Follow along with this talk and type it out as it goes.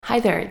Hi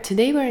there,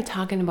 today we're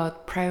talking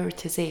about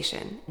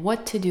prioritization.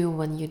 What to do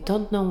when you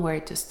don't know where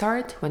to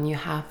start, when you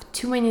have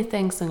too many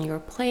things on your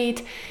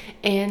plate,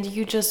 and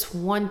you just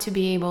want to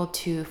be able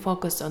to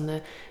focus on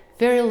a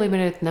very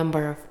limited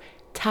number of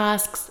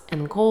tasks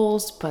and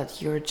goals,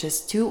 but you're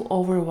just too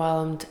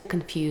overwhelmed,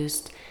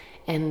 confused,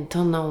 and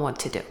don't know what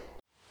to do.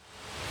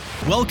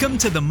 Welcome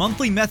to the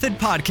Monthly Method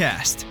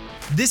Podcast.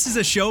 This is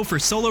a show for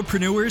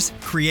solopreneurs,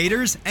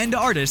 creators, and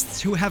artists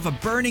who have a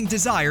burning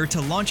desire to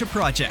launch a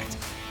project.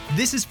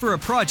 This is for a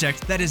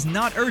project that is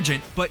not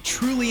urgent, but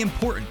truly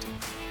important.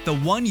 The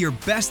one your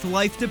best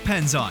life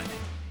depends on.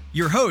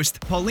 Your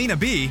host, Paulina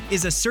B.,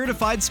 is a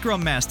certified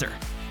Scrum Master.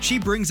 She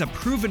brings a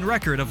proven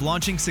record of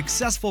launching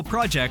successful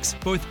projects,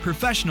 both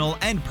professional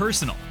and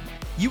personal.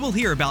 You will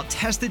hear about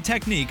tested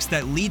techniques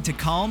that lead to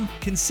calm,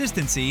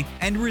 consistency,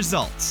 and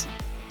results.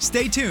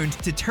 Stay tuned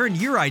to turn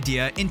your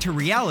idea into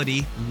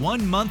reality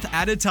 1 month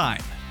at a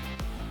time.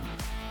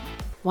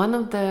 One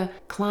of the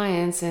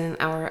clients in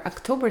our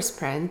October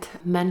sprint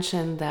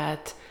mentioned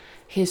that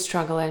he's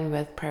struggling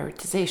with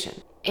prioritization.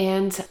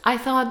 And I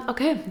thought,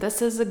 okay,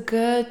 this is a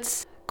good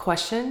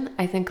question.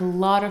 I think a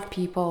lot of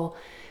people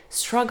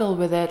struggle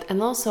with it.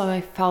 And also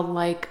I felt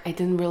like I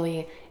didn't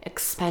really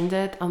expand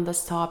it on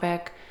this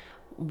topic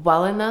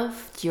well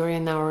enough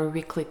during our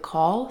weekly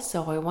call.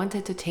 So I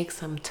wanted to take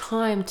some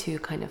time to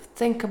kind of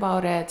think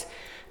about it,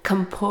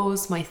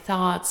 compose my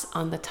thoughts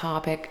on the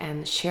topic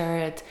and share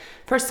it,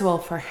 first of all,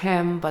 for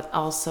him, but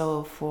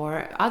also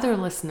for other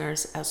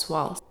listeners as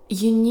well.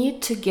 You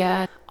need to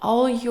get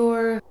all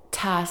your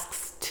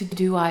tasks,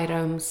 to-do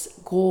items,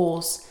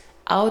 goals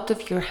out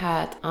of your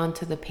head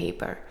onto the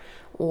paper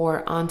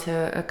or onto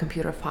a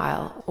computer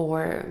file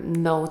or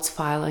notes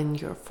file in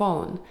your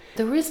phone.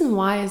 The reason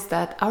why is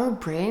that our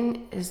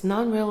brain is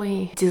not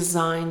really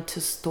designed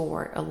to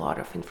store a lot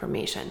of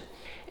information.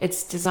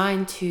 It's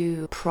designed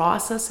to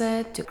process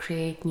it, to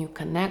create new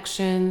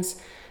connections,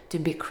 to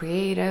be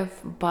creative,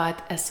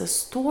 but as a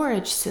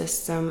storage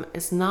system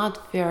is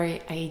not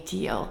very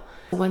ideal.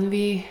 When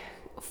we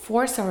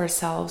force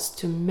ourselves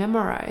to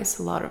memorize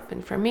a lot of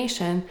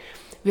information,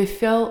 we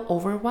feel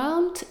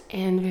overwhelmed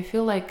and we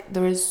feel like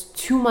there is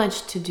too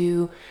much to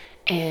do,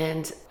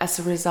 and as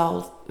a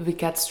result, we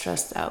get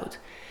stressed out.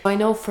 I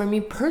know for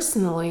me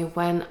personally,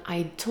 when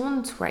I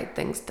don't write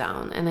things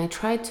down and I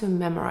try to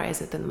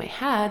memorize it in my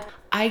head,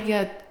 I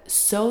get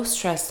so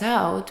stressed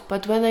out.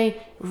 But when I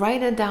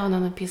write it down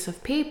on a piece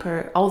of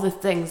paper, all the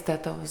things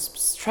that I was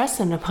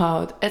stressing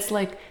about, it's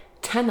like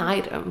 10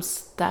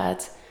 items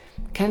that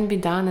can be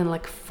done in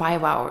like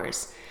 5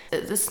 hours.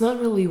 It's not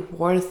really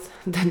worth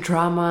the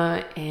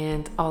drama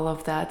and all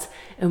of that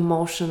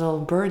emotional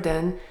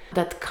burden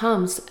that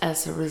comes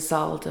as a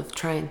result of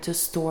trying to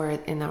store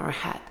it in our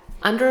head.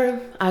 Under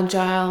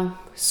Agile,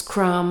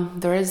 Scrum,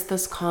 there is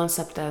this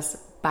concept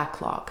as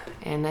backlog,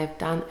 and I've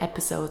done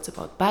episodes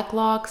about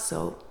backlog,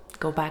 so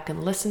go back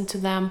and listen to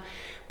them.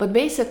 But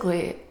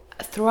basically,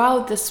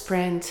 throughout the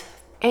sprint,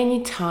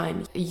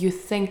 anytime you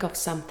think of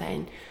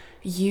something,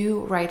 you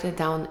write it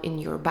down in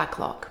your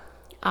backlog.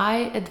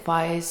 I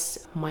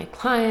advise my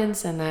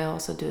clients, and I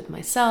also do it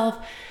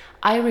myself,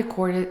 I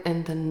record it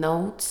in the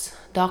notes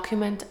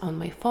document on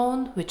my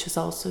phone, which is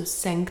also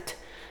synced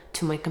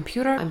to my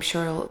computer. I'm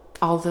sure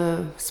all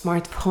the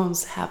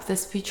smartphones have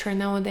this feature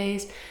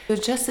nowadays.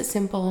 It's just a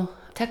simple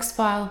text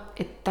file.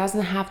 It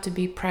doesn't have to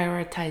be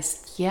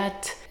prioritized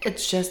yet.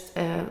 It's just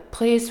a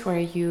place where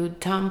you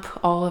dump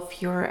all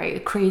of your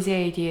crazy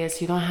ideas.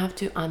 You don't have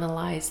to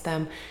analyze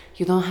them.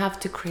 You don't have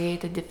to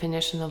create a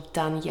definition of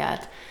done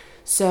yet.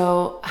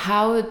 So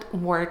how it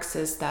works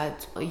is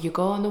that you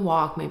go on a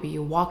walk, maybe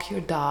you walk your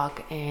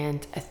dog,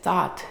 and a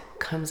thought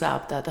comes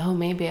up that, oh,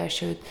 maybe I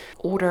should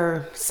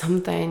order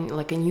something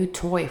like a new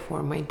toy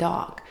for my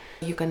dog.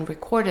 You can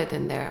record it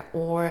in there.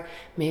 Or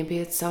maybe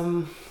it's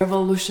some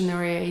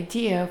revolutionary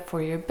idea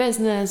for your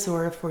business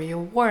or for your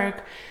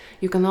work.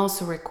 You can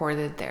also record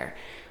it there.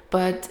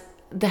 But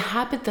the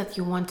habit that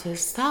you want to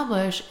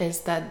establish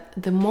is that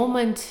the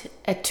moment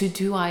a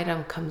to-do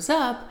item comes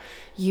up,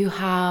 you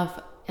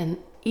have an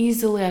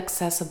easily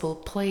accessible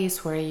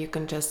place where you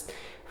can just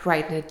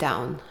write it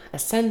down, a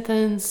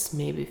sentence,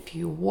 maybe a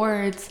few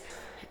words.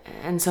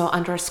 And so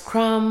under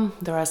Scrum,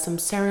 there are some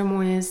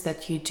ceremonies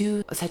that you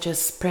do, such as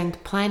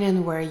sprint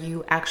planning, where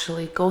you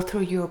actually go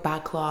through your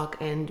backlog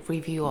and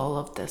review all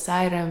of these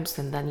items,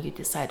 and then you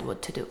decide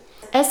what to do.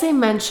 As I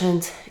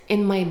mentioned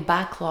in my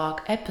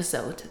backlog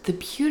episode, the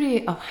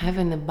beauty of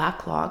having a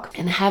backlog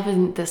and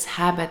having this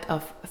habit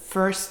of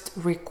first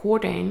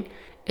recording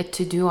a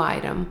to-do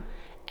item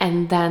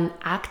and then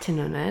acting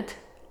on it,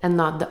 and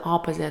not the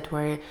opposite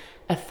where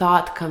a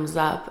thought comes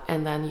up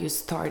and then you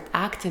start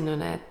acting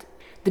on it.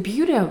 The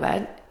beauty of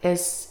it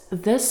is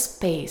this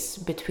space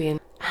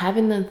between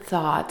having a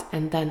thought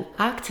and then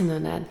acting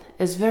on it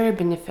is very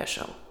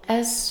beneficial.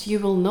 As you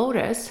will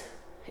notice,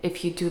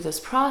 if you do this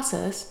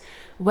process,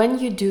 when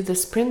you do the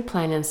sprint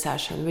planning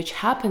session, which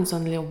happens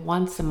only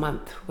once a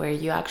month, where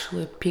you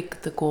actually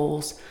pick the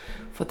goals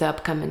for the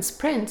upcoming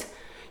sprint,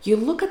 You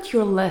look at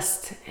your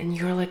list and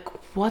you're like,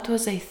 what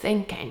was I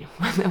thinking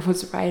when I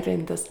was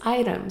writing these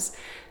items?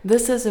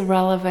 This is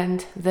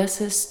irrelevant. This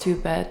is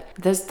stupid.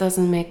 This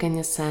doesn't make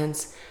any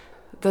sense.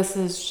 This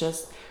is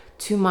just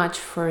too much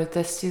for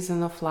this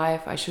season of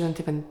life. I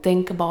shouldn't even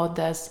think about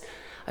this.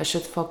 I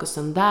should focus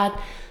on that.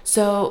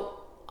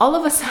 So all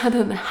of a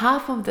sudden,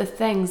 half of the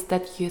things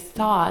that you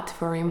thought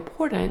were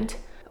important,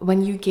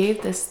 when you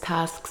gave these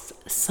tasks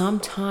some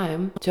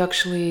time to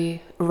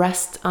actually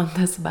rest on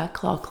this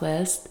backlog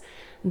list,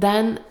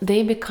 then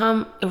they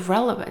become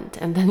irrelevant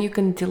and then you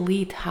can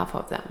delete half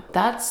of them.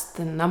 That's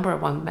the number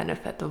one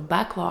benefit of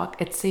backlog.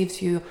 It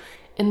saves you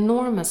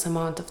enormous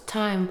amount of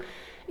time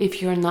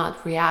if you're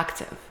not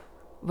reactive.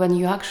 When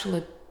you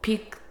actually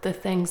pick the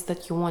things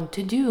that you want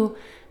to do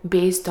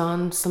based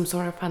on some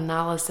sort of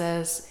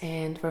analysis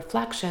and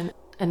reflection,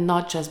 and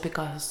not just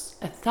because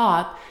a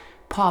thought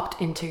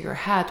popped into your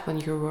head when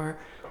you were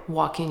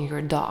walking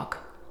your dog,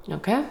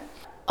 okay?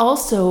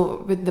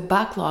 Also, with the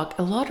backlog,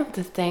 a lot of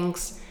the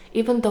things,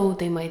 even though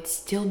they might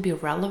still be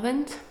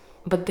relevant,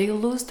 but they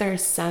lose their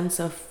sense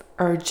of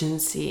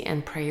urgency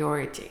and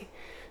priority.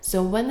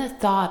 So when a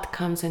thought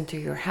comes into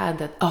your head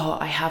that, oh,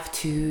 I have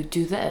to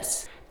do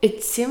this,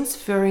 it seems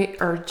very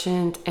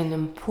urgent and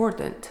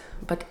important.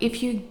 But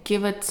if you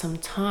give it some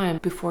time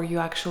before you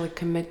actually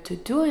commit to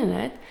doing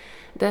it,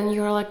 then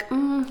you're like,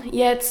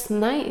 yeah, it's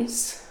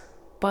nice,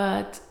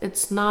 but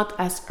it's not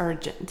as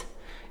urgent.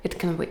 It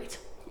can wait.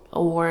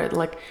 Or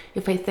like,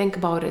 if I think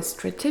about it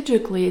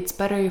strategically, it's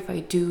better if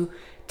I do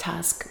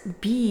task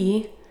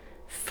B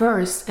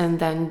first and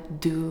then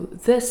do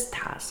this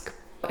task.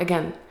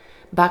 Again,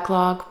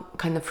 backlog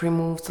kind of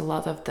removes a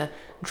lot of the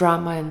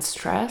drama and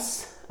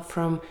stress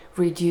from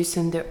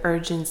reducing the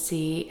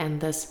urgency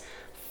and this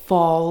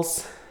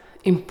false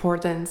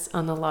importance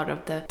on a lot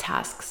of the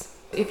tasks.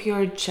 If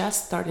you're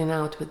just starting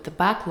out with the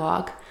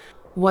backlog,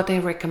 what I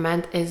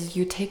recommend is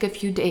you take a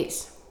few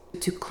days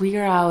to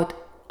clear out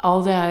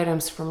all the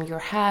items from your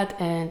head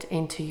and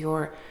into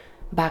your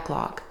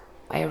backlog.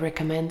 I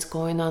recommend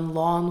going on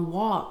long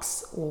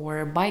walks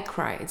or bike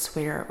rides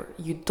where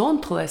you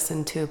don't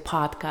listen to a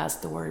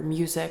podcast or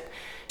music.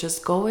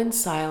 Just go in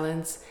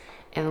silence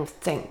and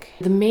think.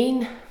 The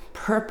main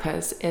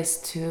purpose is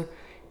to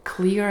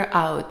clear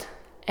out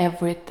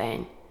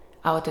everything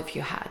out of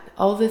your head.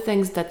 All the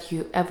things that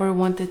you ever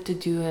wanted to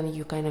do and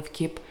you kind of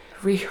keep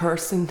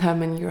rehearsing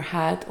them in your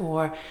head,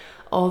 or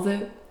all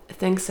the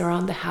things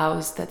around the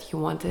house that you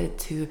wanted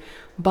to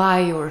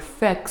buy or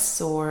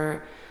fix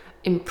or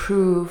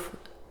improve,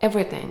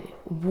 everything,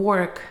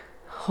 work,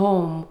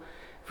 home,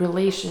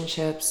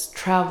 relationships,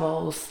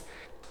 travels,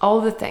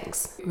 all the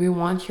things. We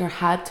want your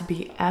head to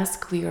be as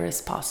clear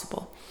as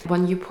possible.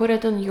 When you put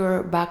it on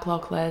your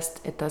backlog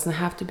list, it doesn't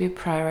have to be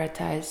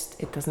prioritized,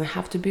 it doesn't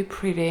have to be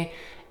pretty,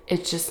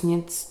 it just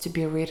needs to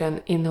be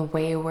written in a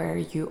way where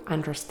you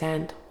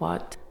understand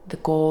what the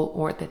goal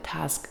or the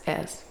task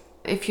is.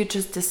 If you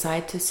just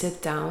decide to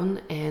sit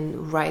down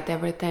and write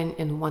everything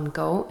in one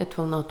go, it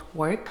will not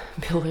work.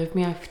 Believe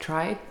me, I've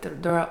tried.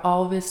 There are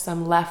always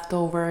some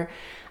leftover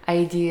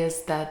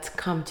ideas that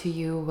come to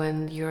you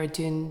when you're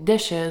doing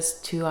dishes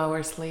 2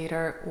 hours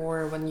later,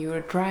 or when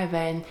you're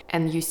driving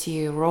and you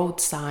see a road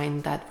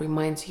sign that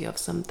reminds you of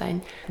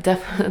something.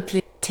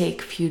 Definitely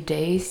take a few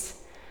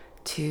days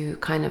to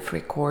kind of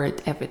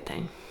record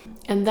everything.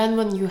 And then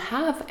when you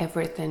have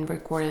everything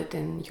recorded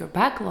in your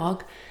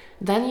backlog,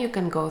 then you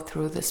can go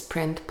through the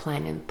sprint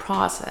planning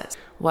process,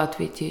 what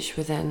we teach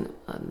within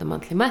the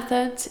monthly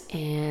methods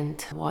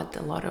and what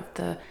a lot of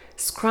the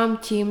Scrum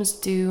teams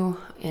do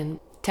in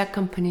tech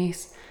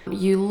companies.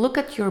 You look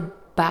at your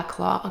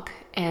backlog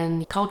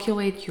and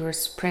calculate your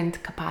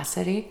sprint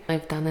capacity.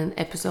 I've done an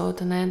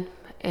episode on it.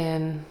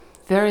 In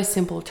very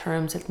simple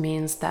terms, it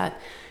means that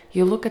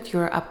you look at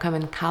your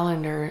upcoming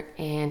calendar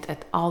and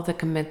at all the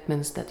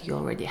commitments that you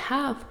already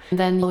have, and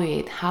then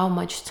evaluate how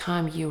much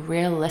time you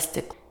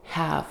realistically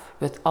have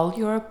with all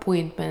your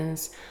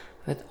appointments,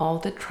 with all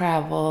the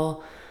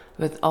travel,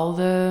 with all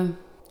the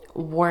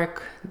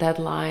work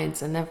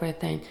deadlines and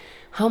everything.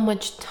 How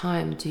much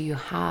time do you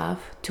have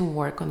to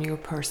work on your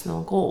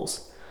personal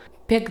goals?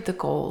 Pick the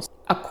goals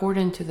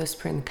according to the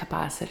sprint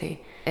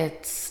capacity.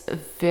 It's a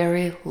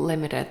very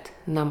limited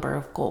number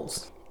of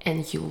goals,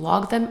 and you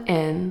log them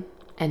in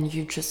and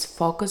you just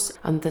focus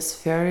on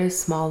this very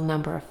small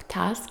number of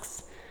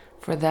tasks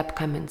for the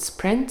upcoming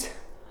sprint.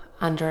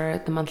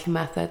 Under the monthly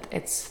method,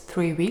 it's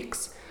 3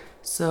 weeks.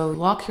 So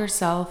lock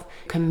yourself,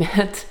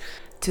 commit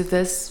to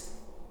this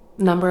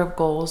number of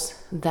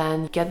goals,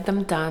 then get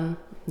them done,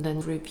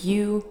 then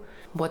review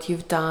what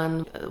you've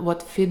done,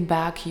 what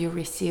feedback you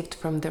received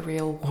from the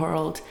real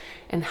world,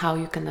 and how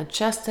you can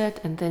adjust it,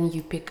 and then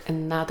you pick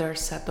another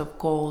set of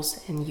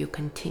goals and you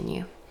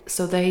continue.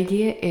 So the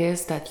idea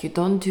is that you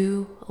don't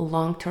do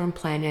long-term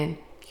planning,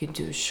 you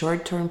do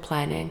short-term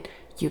planning.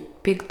 You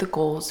pick the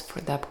goals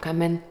for the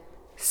upcoming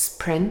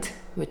sprint,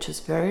 which is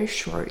very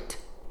short,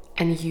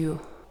 and you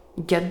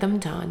get them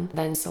done,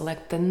 then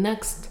select the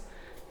next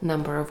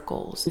number of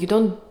goals. You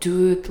don't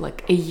do it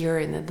like a year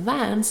in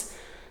advance.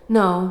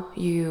 No,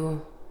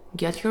 you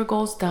get your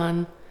goals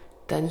done,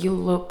 then you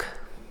look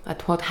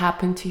at what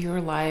happened to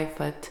your life,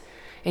 at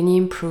any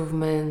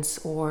improvements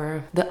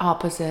or the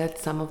opposite,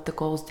 some of the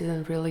goals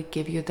didn't really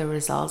give you the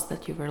results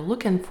that you were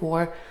looking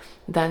for,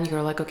 then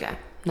you're like, okay,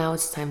 now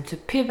it's time to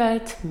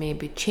pivot,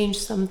 maybe change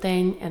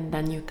something, and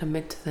then you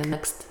commit to the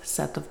next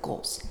set of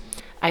goals.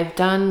 I've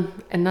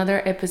done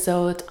another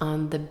episode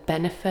on the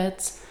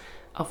benefits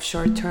of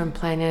short-term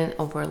planning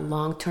over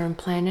long-term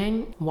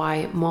planning,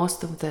 why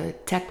most of the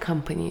tech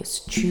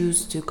companies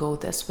choose to go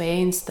this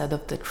way instead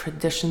of the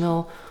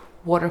traditional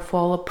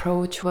waterfall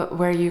approach,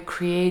 where you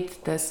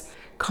create this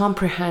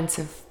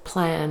comprehensive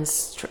plans,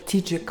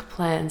 strategic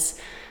plans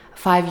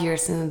 5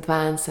 years in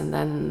advance, and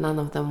then none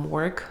of them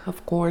work,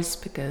 of course,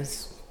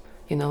 because,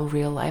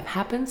 real life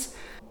happens.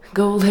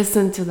 Go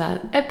listen to that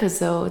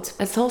episode.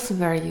 It's also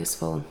very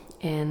useful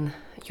in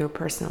your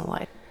personal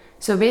life.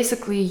 So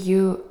basically,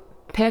 you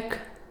pick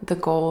the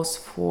goals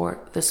for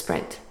the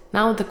sprint.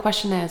 Now the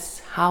question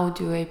is, how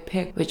do I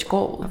pick which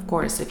goal? Of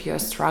course, if you're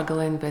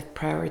struggling with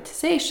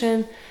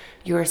prioritization,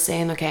 you're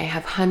saying, okay, I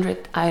have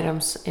 100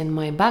 items in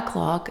my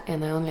backlog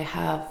and I only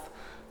have,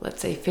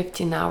 let's say,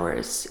 15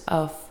 hours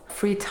of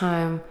free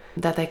time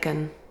that I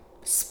can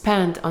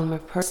spend on my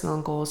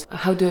personal goals.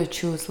 How do I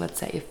choose, let's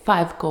say,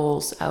 5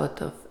 goals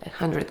out of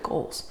 100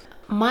 goals?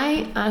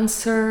 My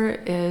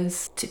answer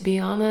is, to be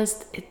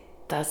honest, it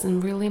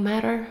doesn't really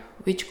matter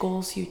which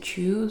goals you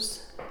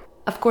choose.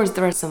 Of course,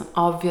 there are some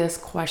obvious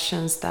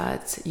questions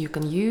that you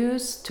can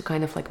use to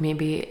kind of like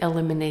maybe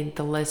eliminate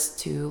the list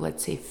to,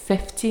 let's say,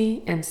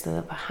 50 instead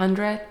of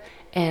 100.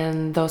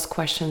 And those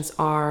questions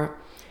are,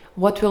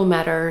 what will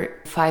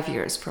matter 5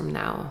 years from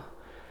now?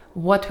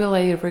 What will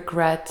I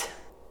regret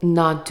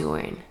not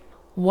doing?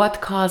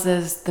 What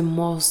causes the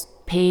most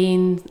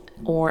pain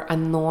or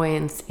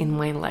annoyance in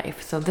my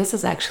life? So this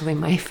is actually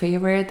my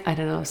favorite. I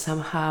don't know,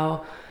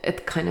 somehow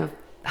it kind of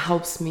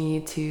helps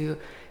me to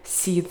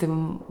see the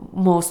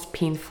most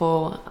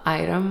painful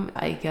item.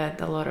 I get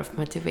a lot of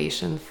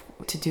motivation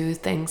to do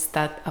things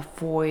that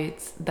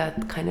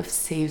kind of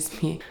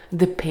saves me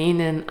the pain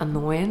and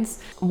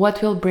annoyance.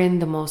 What will bring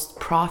the most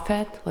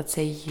profit? Let's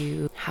say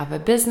you have a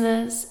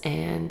business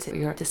and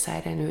you're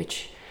deciding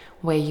which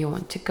way you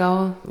want to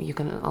go. You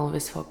can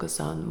always focus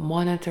on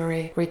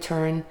monetary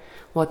return.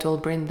 What will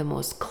bring the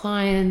most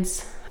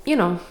clients?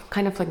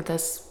 Kind of like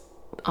this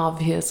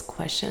obvious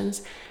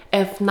questions.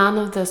 If none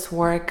of this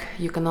work,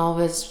 you can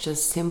always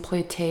just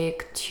simply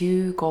take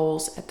 2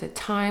 goals at a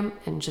time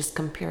and just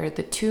compare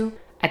the 2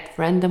 at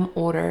random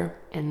order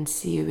and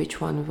see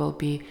which one will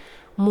be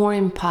more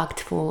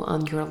impactful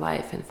on your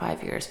life in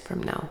 5 years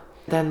from now.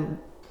 Then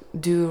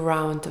do a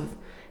round of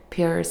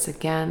pairs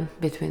again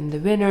between the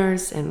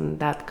winners, and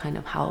that kind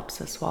of helps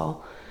as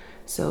well.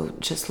 So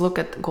just look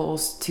at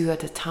goals 2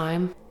 at a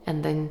time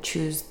and then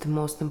choose the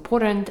most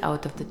important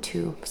out of the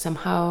 2.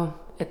 Somehow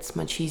it's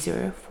much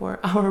easier for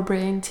our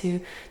brain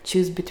to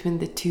choose between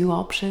the 2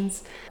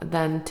 options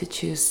than to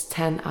choose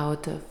 10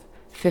 out of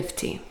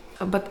 50.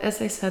 But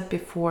as I said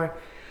before,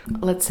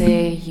 let's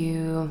say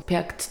you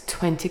picked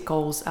 20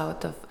 goals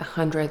out of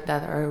 100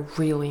 that are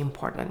really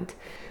important,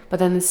 but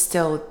then it's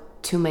still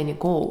too many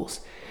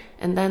goals.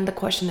 And then the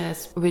question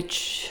is,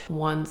 which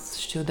ones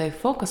should I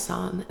focus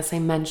on? As I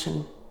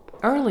mentioned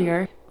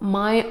earlier,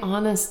 my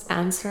honest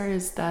answer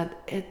is that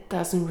it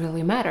doesn't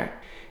really matter.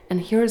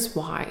 And here's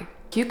why.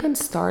 You can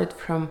start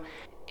from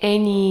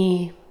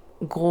any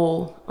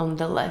goal on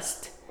the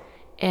list.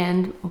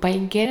 And by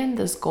getting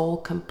this goal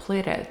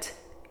completed,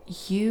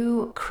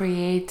 you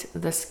create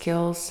the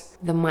skills,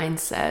 the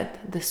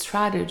mindset, the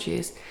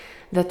strategies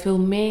that will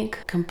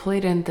make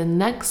completing the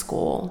next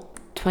goal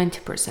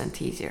 20%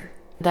 easier.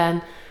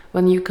 Then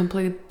when you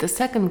complete the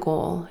second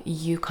goal,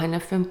 you kind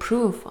of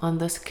improve on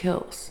the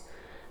skills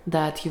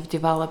that you've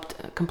developed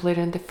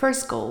completing the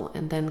first goal,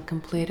 and then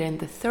completing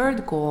the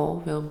third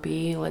goal will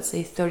be, let's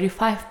say,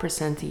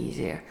 35%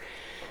 easier.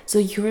 So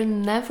you're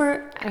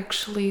never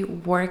actually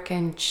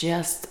working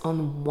just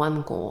on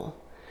one goal.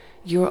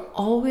 You're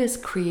always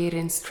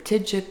creating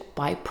strategic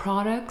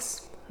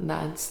byproducts.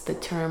 That's the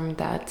term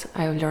that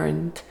I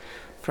learned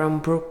from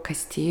Brooke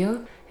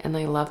Castillo, and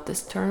I love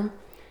this term.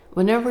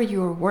 Whenever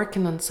you're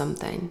working on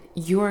something,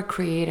 you're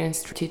creating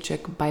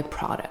strategic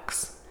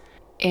byproducts.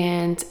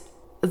 And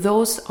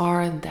those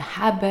are the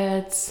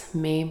habits,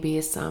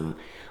 maybe some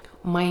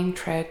mind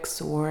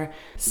tricks or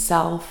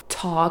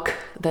self-talk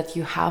that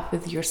you have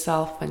with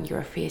yourself when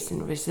you're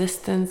facing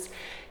resistance.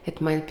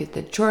 It might be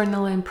the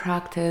journaling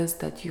practice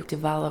that you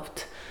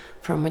developed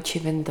from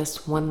achieving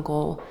this one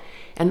goal.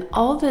 And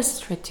all these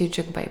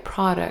strategic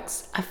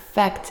byproducts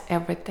affect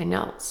everything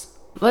else.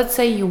 Let's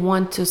say you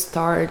want to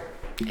start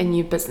a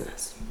new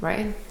business,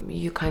 right?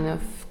 You kind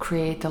of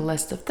create a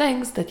list of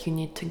things that you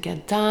need to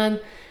get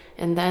done.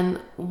 And then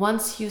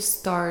once you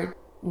start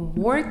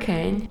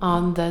working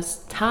on these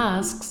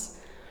tasks,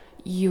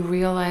 you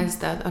realize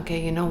that,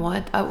 okay, you know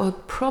what? I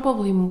would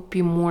probably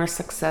be more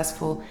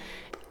successful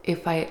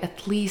if I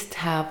at least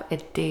have a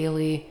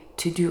daily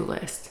to-do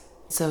list.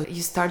 So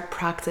you start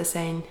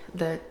practicing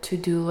the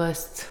to-do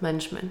list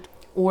management.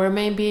 Or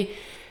maybe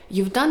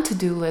you've done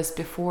to-do lists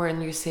before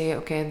and you say,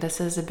 okay, this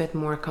is a bit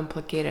more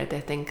complicated. I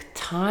think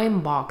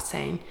time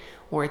boxing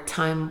or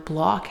time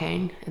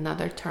blocking,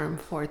 another term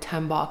for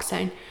time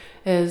boxing,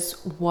 is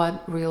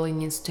what really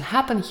needs to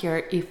happen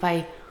here if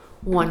I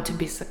want to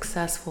be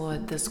successful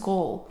at this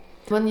goal.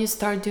 When you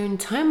start doing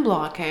time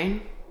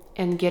blocking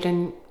and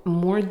getting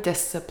more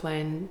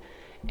disciplined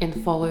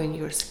in following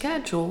your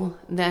schedule,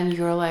 then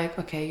you're like,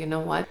 okay, you know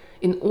what?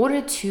 In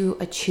order to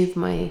achieve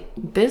my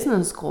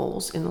business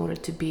goals, in order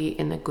to be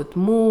in a good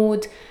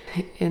mood,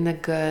 in a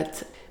good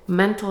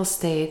mental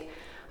state,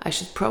 I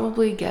should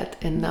probably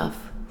get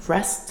enough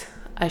rest.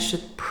 I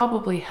should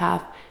probably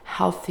have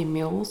healthy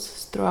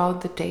meals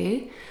throughout the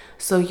day.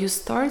 So you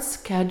start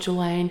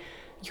scheduling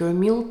your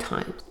meal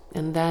times,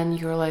 and then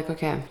you're like,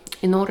 okay,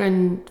 in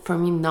order for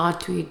me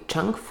not to eat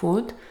junk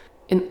food,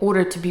 in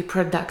order to be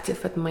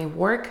productive at my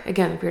work,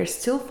 again, we're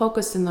still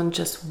focusing on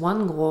just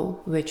one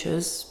goal, which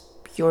is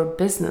your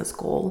business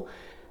goal.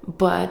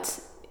 But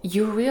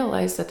you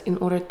realize that in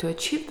order to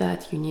achieve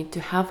that, you need to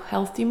have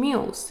healthy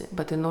meals.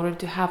 But in order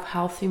to have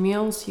healthy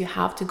meals, you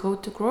have to go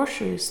to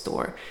grocery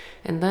store.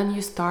 And then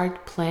you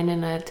start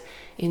planning it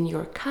in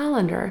your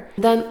calendar.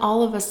 Then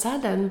all of a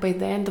sudden, by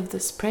the end of the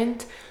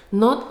sprint,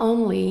 not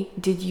only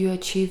did you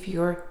achieve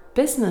your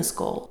business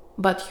goal,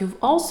 but you've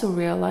also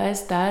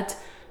realized that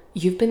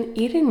you've been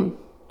eating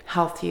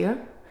healthier,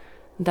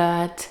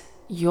 that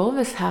you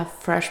always have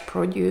fresh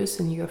produce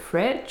in your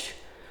fridge,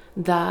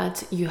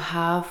 that you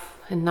have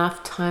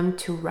enough time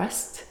to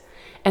rest.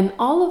 And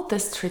all of the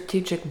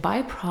strategic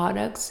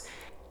byproducts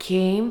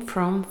came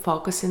from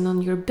focusing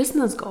on your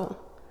business goal.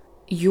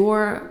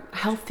 Your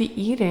healthy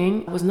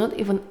eating was not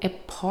even a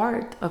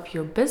part of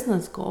your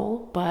business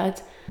goal,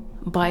 but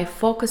by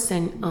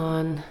focusing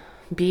on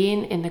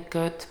being in a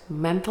good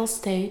mental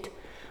state,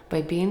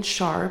 by being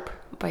sharp,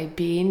 by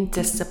being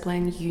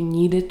disciplined, you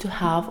needed to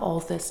have all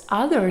these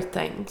other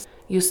things.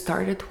 You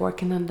started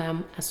working on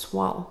them as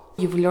well.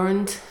 You've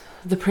learned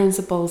the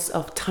principles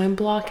of time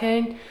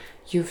blocking.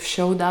 You've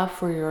showed up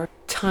for your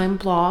time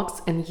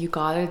blocks and you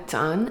got it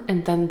done.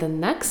 And then the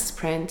next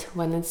sprint,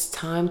 when it's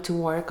time to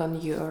work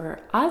on your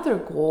other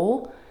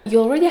goal, you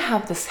already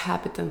have this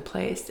habit in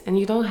place and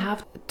you don't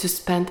have to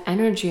spend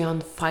energy on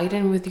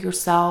fighting with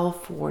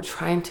yourself or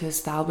trying to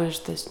establish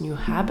this new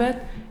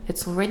habit.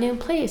 It's already in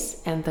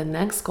place and the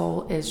next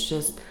goal is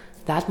just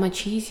that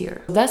much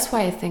easier. That's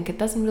why I think it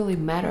doesn't really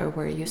matter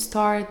where you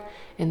start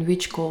and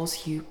which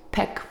goals you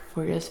pick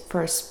for your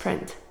first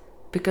sprint,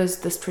 because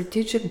the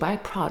strategic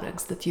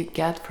byproducts that you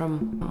get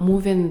from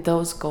moving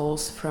those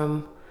goals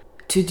from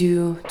to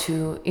do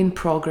to in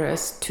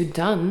progress to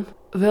done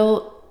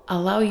will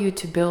allow you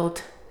to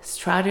build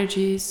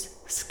strategies,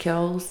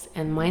 skills,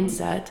 and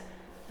mindset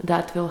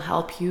that will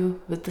help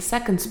you with the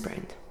second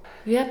sprint.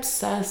 We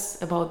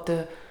obsess about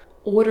the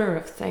order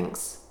of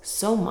things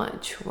so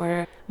much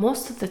where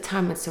most of the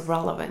time it's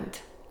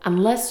irrelevant.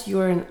 Unless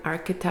you're in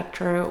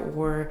architecture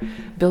or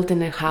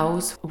building a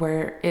house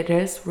where it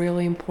is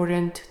really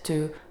important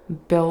to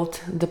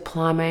build the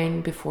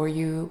plumbing before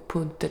you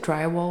put the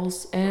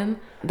drywalls in,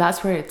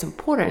 that's where it's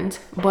important.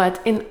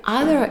 But in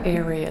other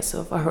areas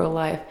of our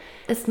life,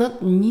 it's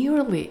not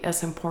nearly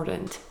as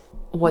important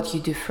what you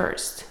do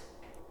first.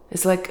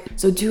 It's like,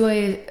 so do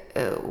I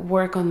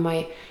work on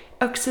my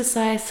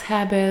exercise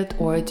habit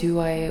or do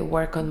I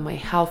work on my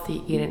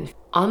healthy eating?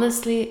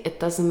 Honestly, it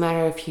doesn't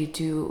matter if you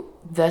do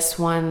this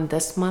one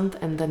this month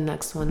and the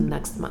next one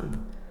next month.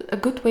 A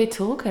good way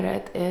to look at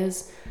it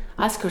is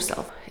ask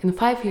yourself, in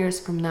 5 years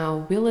from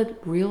now, will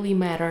it really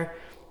matter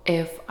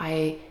if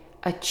I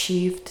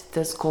achieved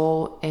this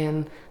goal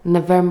in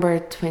November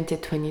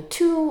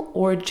 2022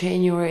 or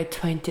January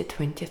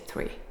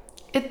 2023?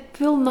 It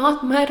will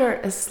not matter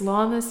as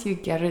long as you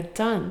get it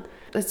done.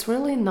 It's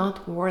really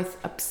not worth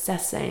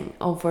obsessing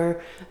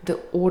over the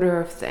order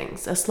of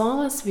things. As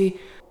long as we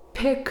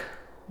pick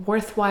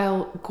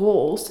worthwhile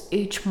goals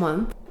each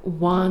month,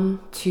 1,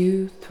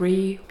 2,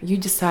 3, you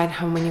decide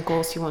how many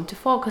goals you want to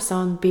focus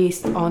on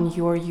based on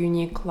your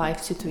unique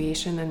life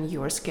situation and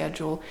your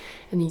schedule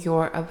and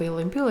your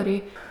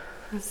availability.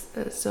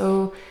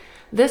 So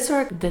these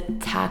are the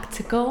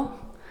tactical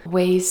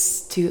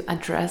ways to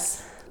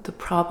address the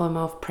problem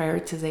of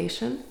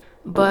prioritization.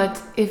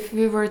 But if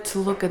we were to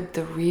look at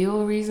the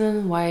real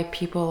reason why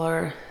people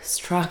are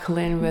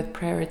struggling with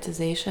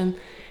prioritization,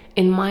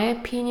 in my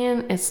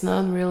opinion, it's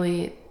not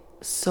really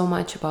so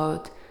much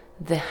about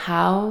the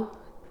how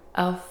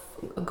of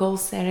goal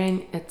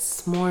setting.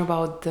 It's more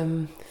about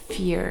the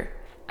fear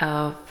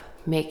of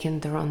making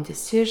the wrong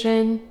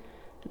decision,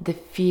 the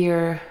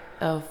fear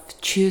of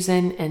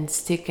choosing and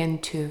sticking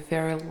to a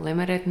very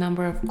limited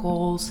number of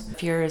goals,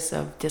 fears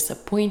of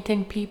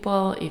disappointing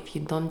people if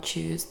you don't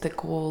choose the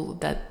goal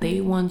that they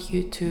want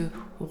you to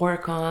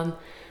work on.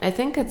 I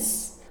think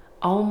it's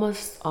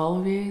almost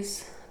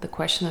always the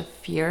question of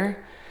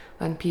fear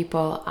when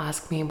people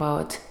ask me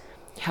about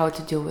how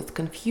to deal with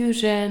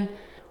confusion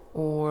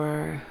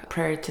or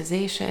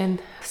prioritization.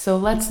 So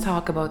let's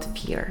talk about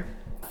fear.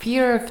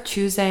 Fear of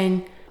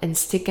choosing and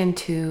sticking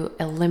to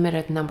a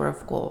limited number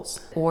of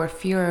goals, or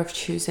fear of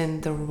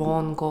choosing the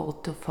wrong goal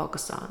to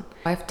focus on.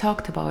 I've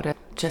talked about it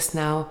just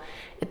now.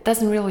 It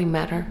doesn't really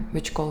matter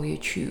which goal you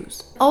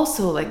choose.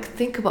 Also,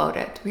 think about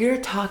it. We're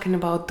talking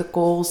about the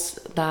goals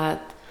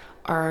that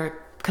are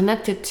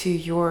connected to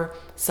your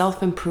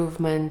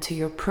self-improvement, to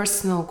your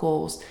personal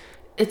goals.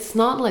 It's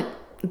not like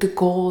the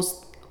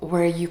goals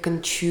where you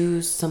can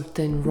choose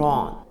something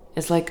wrong.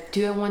 It's like,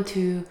 do I want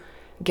to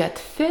get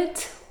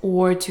fit,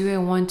 or do I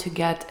want to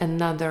get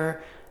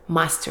another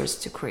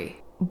master's degree?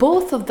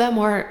 Both of them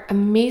are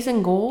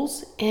amazing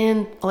goals,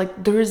 and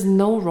there is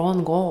no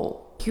wrong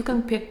goal. You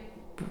can pick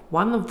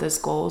one of those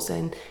goals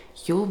and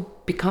you'll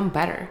become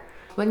better.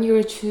 When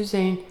you're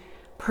choosing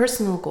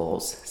personal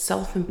goals,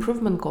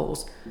 self-improvement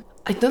goals,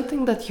 I don't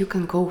think that you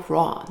can go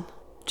wrong.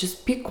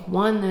 Just pick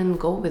one and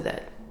go with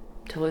it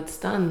till it's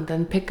done,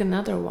 then pick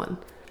another one.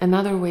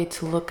 Another way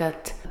to look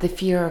at the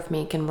fear of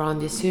making wrong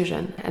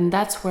decision, and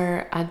that's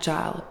where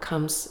Agile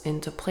comes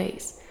into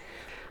place.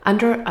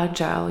 Under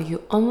Agile,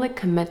 you only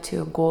commit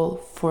to a goal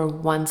for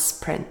one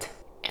sprint,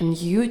 and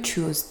you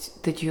choose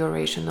the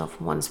duration of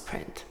one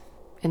sprint.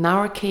 In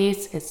our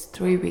case, it's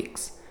 3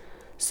 weeks.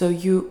 So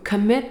you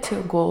commit to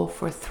a goal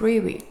for 3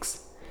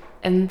 weeks,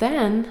 and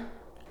then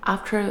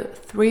after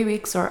 3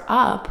 weeks are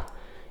up,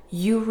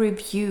 you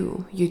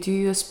review, you do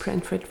your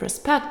sprint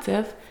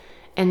retrospective,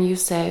 and you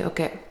say,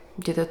 okay,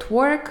 did it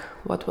work?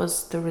 What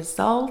was the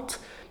result?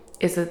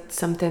 Is it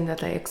something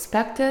that I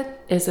expected?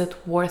 Is it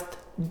worth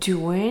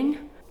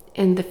doing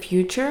in the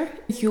future?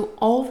 You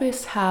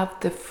always have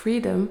the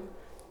freedom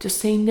to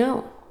say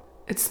no.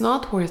 It's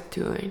not worth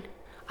doing.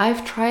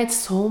 I've tried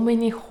so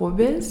many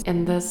hobbies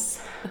in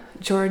this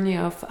journey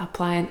of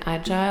applying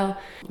Agile.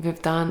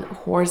 We've done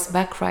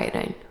horseback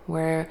riding,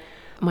 where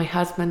my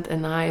husband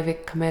and we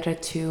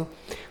committed to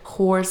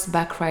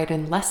horseback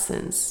riding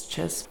lessons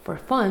just for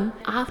fun.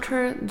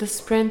 After the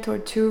sprint or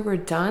two were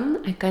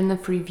done, I kind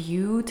of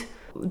reviewed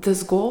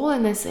this goal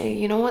and I say,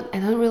 you know what, I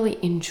don't really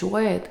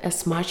enjoy it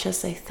as much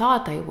as I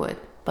thought I would.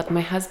 But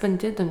my husband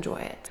did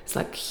enjoy it. It's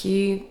like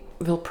he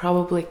will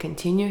probably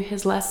continue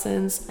his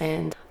lessons,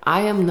 and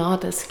I am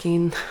not as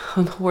keen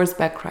on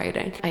horseback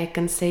riding. I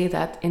can say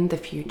that in the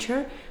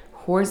future,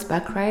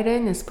 horseback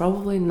riding is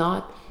probably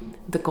not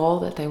the goal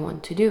that I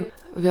want to do.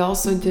 We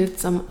also did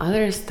some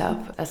other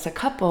stuff as a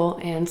couple,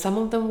 and some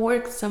of them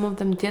worked, some of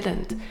them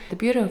didn't. The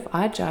beauty of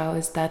Agile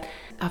is that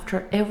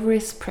after every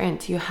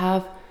sprint, you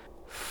have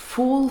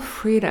full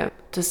freedom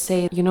to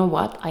say, you know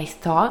what, I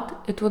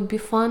thought it would be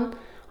fun.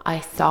 I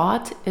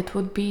thought it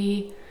would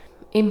be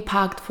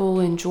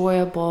impactful,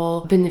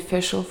 enjoyable,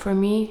 beneficial for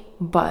me.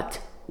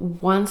 But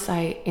once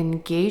I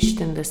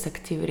engaged in this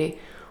activity,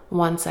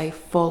 once I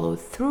followed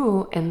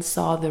through and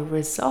saw the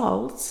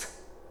results,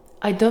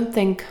 I don't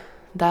think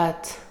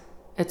that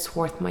it's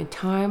worth my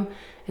time.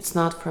 It's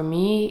not for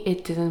me.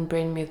 It didn't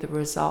bring me the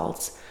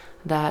results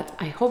that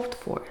I hoped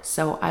for.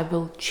 So I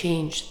will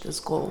change this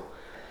goal.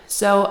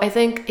 So I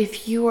think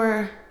if you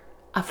are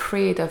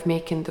afraid of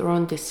making the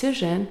wrong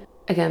decision,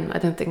 again, I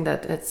don't think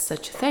that it's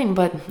such a thing,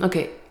 but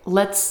okay,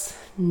 let's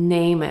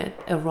name it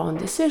a wrong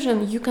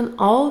decision. You can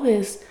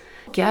always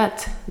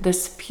get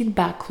this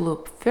feedback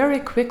loop very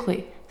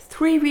quickly.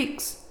 3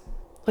 weeks.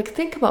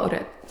 Think about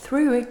it.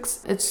 3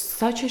 weeks. It's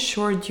such a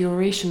short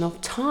duration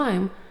of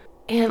time.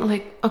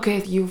 And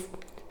okay, you've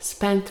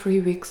spent 3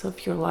 weeks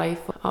of your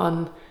life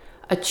on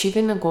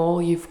achieving a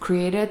goal. You've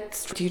created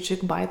strategic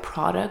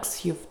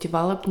byproducts. You've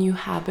developed new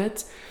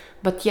habits.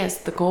 But yes,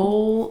 the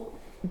goal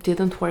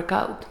didn't work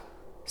out.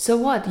 So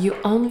what? You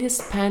only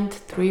spent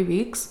 3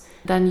 weeks.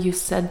 Then you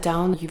sat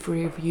down, you've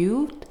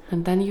reviewed,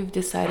 and then you've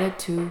decided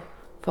to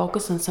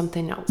focus on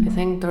something else. I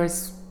think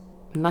there's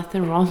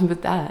nothing wrong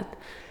with that.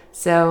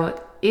 So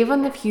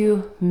even if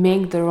you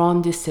make the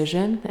wrong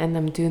decision, and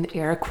I'm doing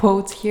air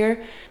quotes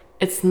here,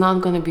 it's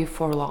not going to be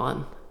for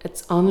long.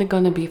 It's only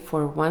going to be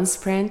for one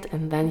sprint,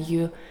 and then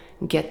you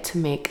get to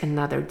make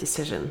another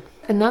decision.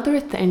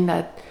 Another thing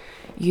that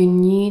you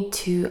need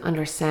to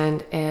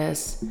understand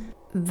is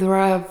there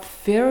are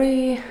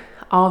very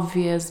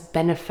obvious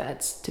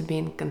benefits to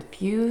being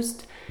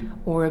confused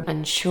or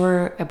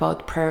unsure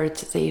about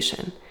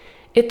prioritization.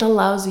 It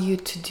allows you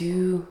to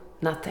do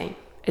nothing.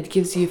 It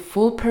gives you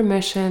full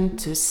permission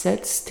to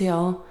sit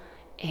still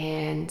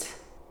and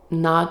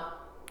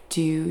not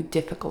do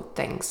difficult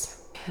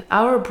things.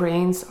 Our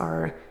brains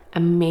are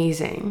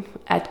amazing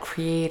at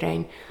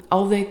creating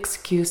all the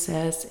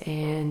excuses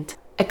and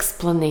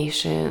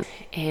explanations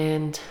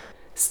and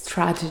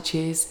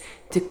strategies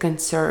to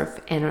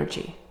conserve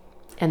energy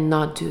and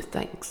not do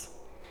things.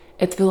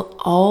 It will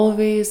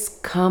always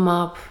come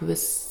up with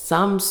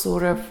some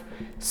sort of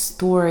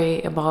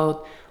story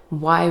about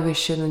why we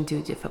shouldn't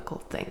do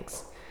difficult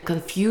things.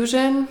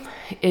 Confusion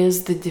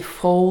is the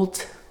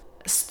default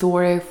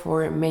story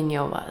for many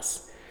of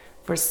us.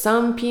 For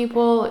some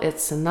people,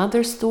 it's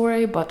another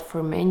story, but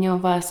for many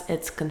of us,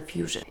 it's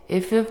confusion.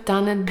 If we've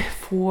done it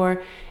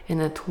before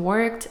and it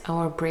worked,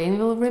 our brain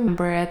will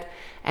remember it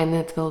and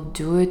it will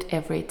do it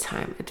every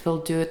time. It will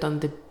do it on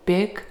the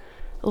big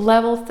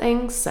level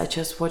things, such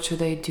as what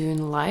should I do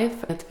in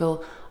life. It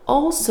will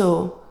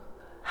also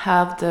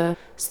have the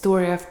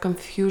story of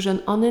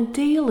confusion on a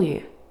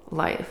daily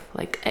life.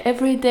 Like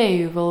every day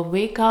you will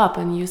wake up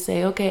and you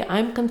say, okay,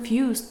 I'm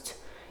confused.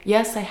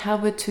 Yes, I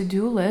have a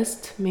to-do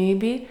list,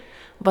 maybe,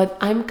 but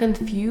I'm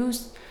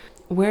confused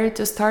where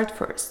to start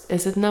first.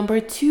 Is it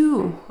number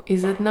 2?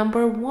 Is it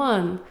number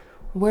 1?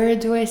 Where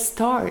do I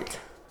start?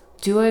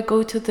 Do I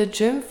go to the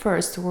gym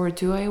first or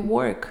do I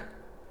work?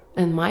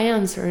 And my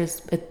answer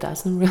is, it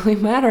doesn't really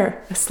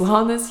matter, as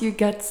long as you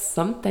get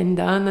something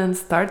done and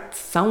start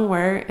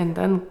somewhere and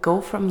then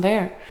go from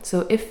there.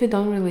 So if we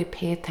don't really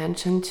pay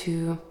attention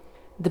to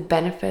the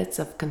benefits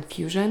of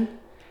confusion,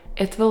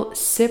 it will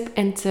seep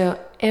into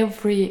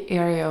every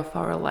area of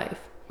our life.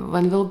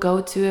 When we'll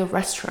go to a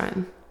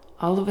restaurant,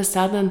 all of a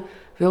sudden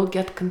we'll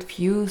get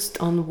confused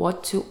on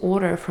what to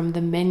order from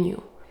the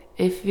menu.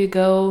 If we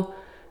go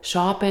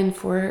shopping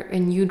for a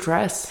new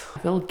dress,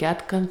 we'll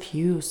get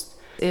confused.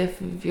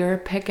 If we're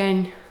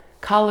picking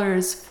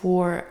colors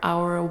for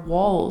our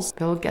walls,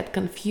 we'll get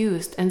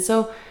confused. And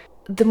so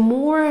the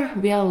more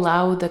we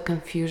allow the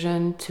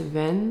confusion to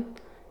win,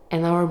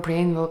 and our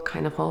brain will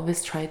kind of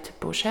always try to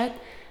push it,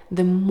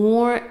 the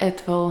more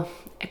it will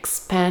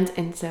expand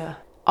into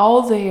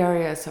all the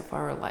areas of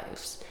our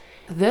lives.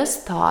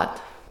 This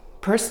thought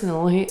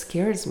personally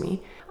scares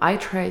me. I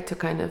try to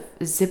kind of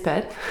zip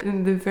it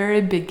in the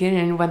very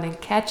beginning when I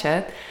catch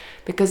it,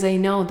 because I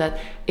know that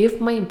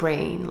if my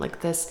brain, like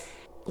this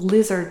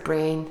lizard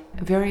brain,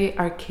 very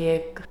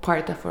archaic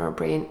part of our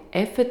brain,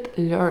 if it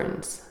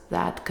learns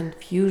that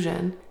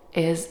confusion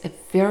is a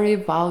very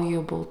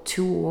valuable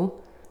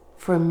tool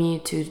for me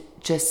to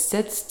just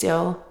sit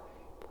still,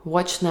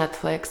 watch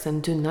Netflix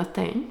and do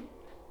nothing,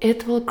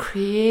 it will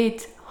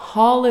create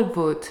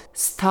Hollywood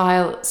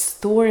style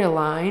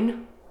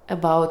storyline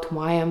about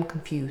why I'm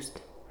confused.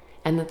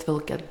 And it will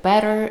get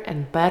better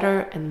and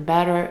better and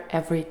better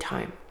every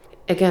time.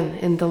 Again,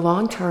 in the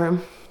long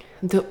term,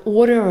 the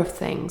order of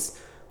things,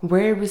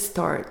 where we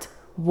start,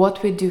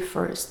 what we do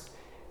first,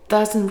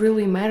 doesn't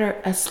really matter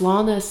as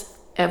long as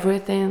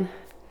everything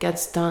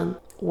gets done,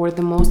 or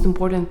the most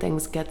important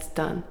things gets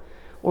done,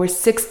 or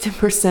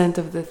 60%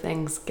 of the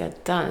things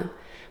get done.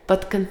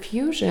 But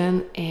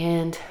confusion,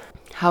 and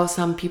how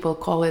some people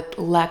call it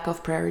lack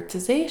of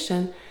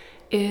prioritization,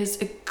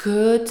 is a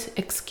good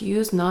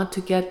excuse not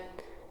to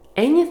get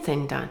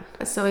anything done.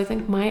 So I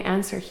think my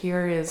answer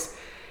here is,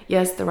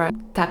 yes, there are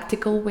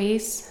tactical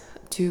ways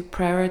to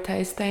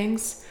prioritize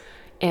things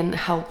and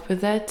help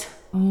with it.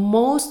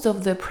 Most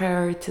of the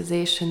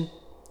prioritization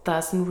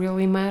doesn't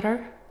really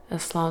matter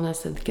as long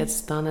as it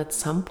gets done at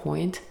some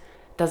point.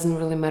 Doesn't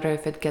really matter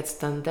if it gets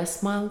done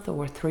this month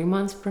or 3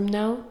 months from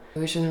now.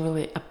 We shouldn't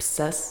really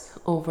obsess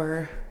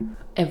over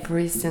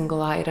every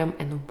single item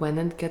and when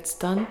it gets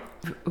done.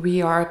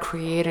 We are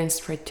creating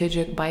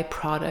strategic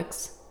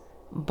byproducts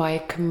by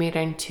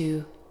committing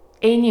to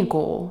any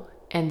goal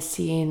and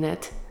seeing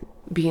it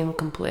being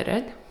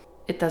completed.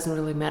 It doesn't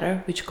really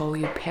matter which goal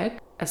you pick,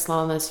 as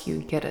long as you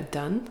get it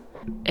done.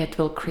 It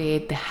will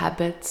create the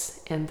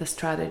habits and the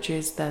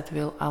strategies that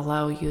will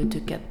allow you to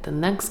get the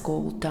next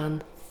goal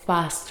done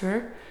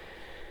faster.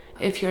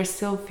 If you're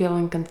still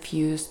feeling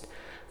confused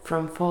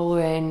from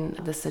following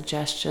the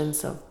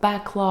suggestions of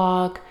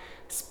backlog,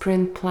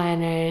 sprint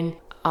planning,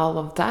 all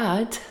of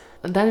that,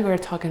 then we're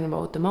talking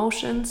about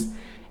emotions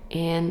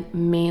and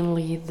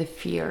mainly the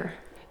fear.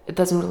 It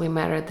doesn't really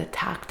matter the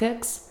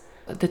tactics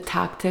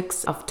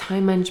of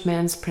time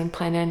management, sprint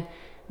planning.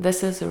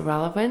 This is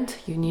irrelevant.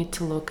 You need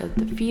to look at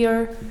the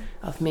fear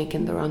of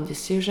making the wrong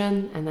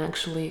decision and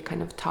actually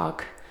kind of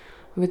talk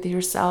with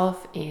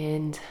yourself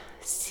and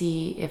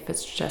see if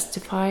it's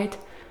justified.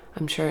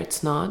 I'm sure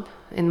it's not.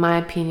 In my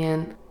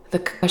opinion, the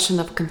question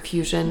of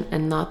confusion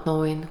and not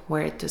knowing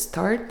where to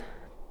start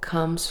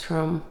comes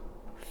from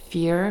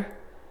fear,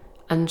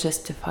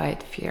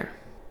 unjustified fear.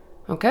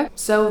 Okay?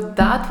 So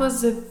that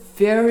was a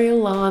very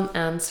long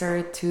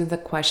answer to the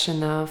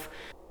question of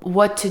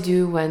what to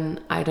do when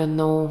I don't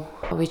know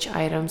which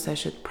items I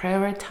should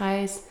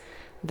prioritize.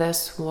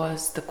 This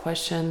was the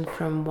question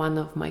from one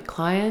of my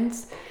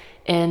clients.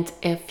 And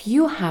if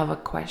you have a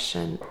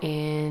question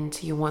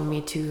and you want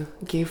me to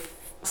give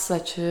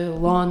such a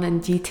long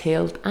and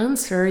detailed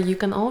answer, you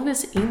can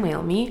always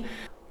email me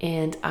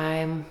and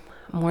I'm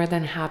more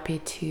than happy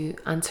to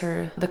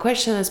answer the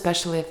question,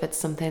 especially if it's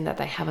something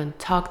that I haven't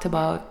talked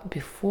about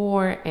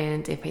before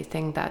and if I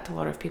think that a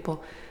lot of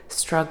people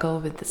struggle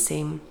with the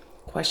same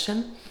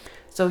question.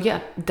 So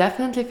yeah,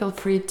 definitely feel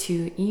free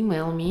to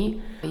email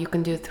me. You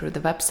can do it through the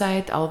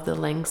website. All of the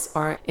links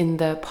are in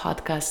the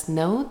podcast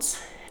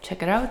notes.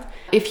 Check it out.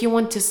 If you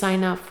want to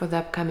sign up for the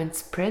upcoming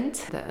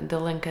sprint, the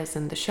link is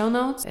in the show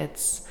notes.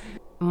 It's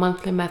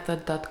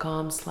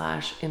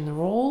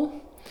monthlymethod.com/enroll.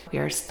 We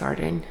are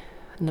starting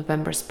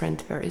November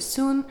sprint very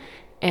soon,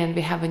 and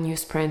we have a new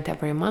sprint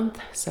every month.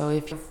 So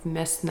if you've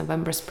missed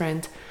November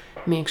sprint,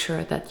 make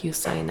sure that you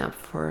sign up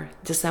for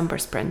December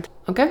sprint.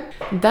 Okay,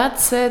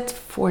 that's it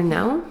for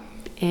now,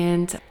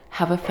 and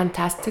have a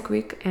fantastic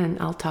week, and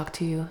I'll talk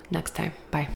to you next time. Bye.